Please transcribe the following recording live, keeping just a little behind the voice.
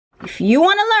If you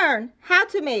want to learn how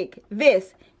to make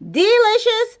this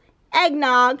delicious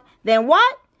eggnog, then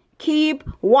what? Keep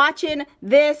watching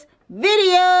this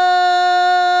video.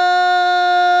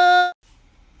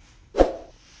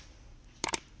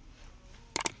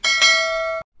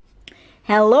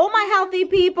 Hello, my healthy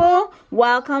people.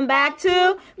 Welcome back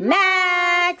to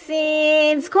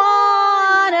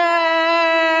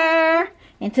Maxinescorner.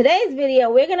 In today's video,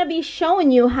 we're going to be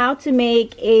showing you how to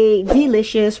make a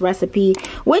delicious recipe,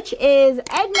 which is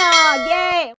eggnog.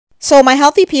 Yay! So my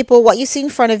healthy people, what you see in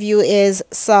front of you is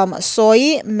some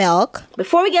soy milk.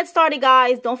 Before we get started,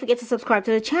 guys, don't forget to subscribe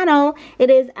to the channel. It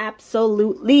is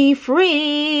absolutely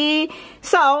free.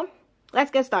 So let's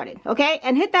get started, okay?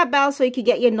 And hit that bell so you can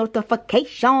get your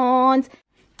notifications.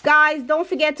 Guys, don't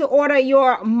forget to order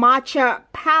your matcha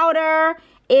powder.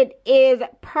 It is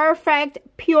perfect,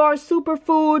 pure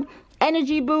superfood,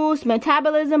 energy boost,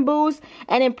 metabolism boost,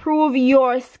 and improve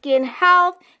your skin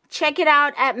health. Check it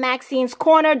out at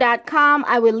Maxinescorner.com.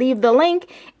 I will leave the link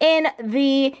in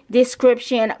the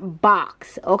description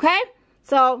box, okay?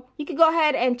 So you can go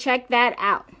ahead and check that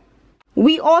out.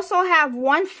 We also have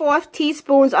 1/4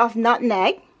 teaspoons of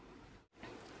nutmeg,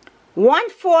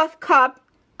 1/4 cup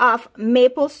of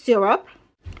maple syrup,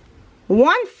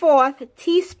 1/4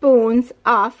 teaspoons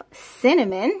of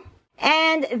cinnamon,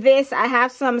 and this, I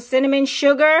have some cinnamon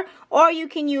sugar, or you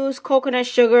can use coconut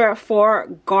sugar for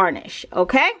garnish,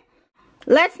 okay?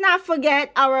 Let's not forget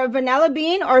our vanilla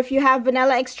bean, or if you have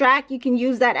vanilla extract, you can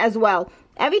use that as well.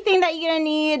 Everything that you're gonna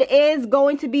need is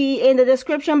going to be in the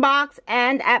description box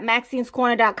and at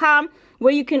Maxinescorner.com,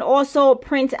 where you can also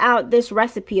print out this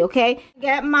recipe, okay?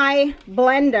 Get my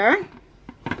blender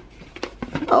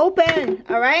open,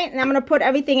 all right, and I'm gonna put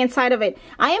everything inside of it.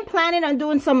 I am planning on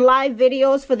doing some live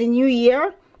videos for the new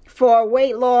year for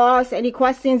weight loss, any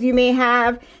questions you may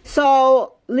have.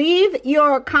 So leave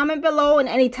your comment below and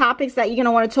any topics that you're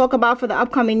gonna want to talk about for the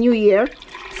upcoming new year.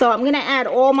 So I'm gonna add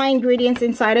all my ingredients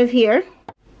inside of here.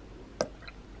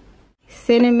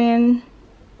 Cinnamon,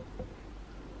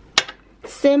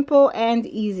 simple and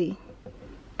easy.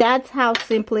 That's how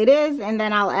simple it is. And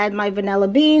then I'll add my vanilla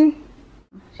bean.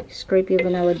 Scrape your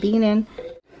vanilla bean in.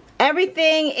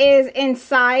 Everything is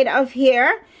inside of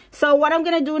here. So what I'm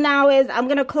gonna do now is I'm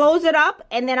gonna close it up,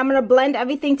 and then I'm gonna blend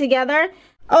everything together.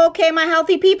 Okay, my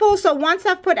healthy people, so once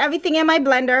I've put everything in my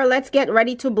blender, let's get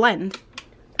ready to blend.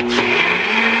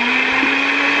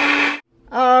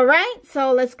 All right,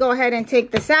 so let's go ahead and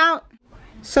take this out.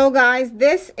 So guys,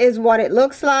 this is what it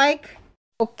looks like.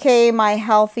 Okay, my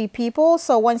healthy people,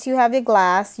 so once you have your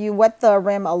glass, you wet the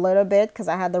rim a little bit because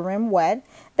I had the rim wet.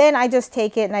 Then I just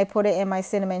take it and I put it in my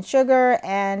cinnamon sugar,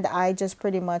 and I just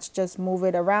pretty much just move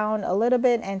it around a little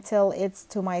bit until it's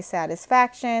to my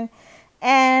satisfaction.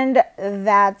 And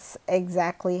that's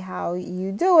exactly how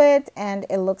you do it, and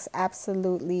it looks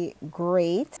absolutely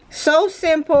great. So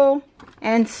simple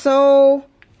and so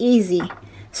easy.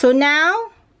 So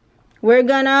now we're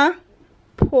gonna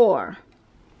pour.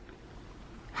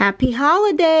 Happy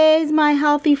holidays, my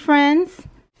healthy friends.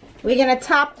 We're gonna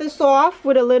top this off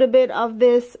with a little bit of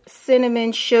this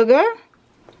cinnamon sugar,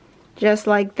 just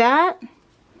like that.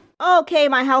 Okay,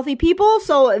 my healthy people,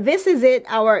 so this is it,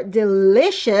 our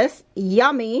delicious,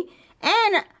 yummy,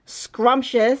 and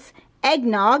scrumptious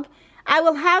eggnog. I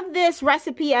will have this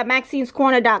recipe at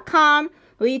Maxinescorner.com,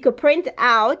 where you could print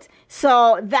out.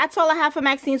 So that's all I have for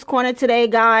Maxine's Corner today,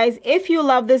 guys. If you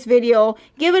love this video,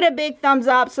 give it a big thumbs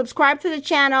up, subscribe to the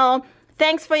channel.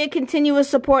 Thanks for your continuous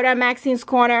support at Maxine's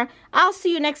Corner. I'll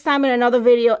see you next time in another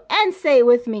video, and say it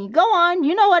with me. Go on,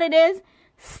 you know what it is.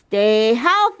 Stay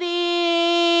healthy.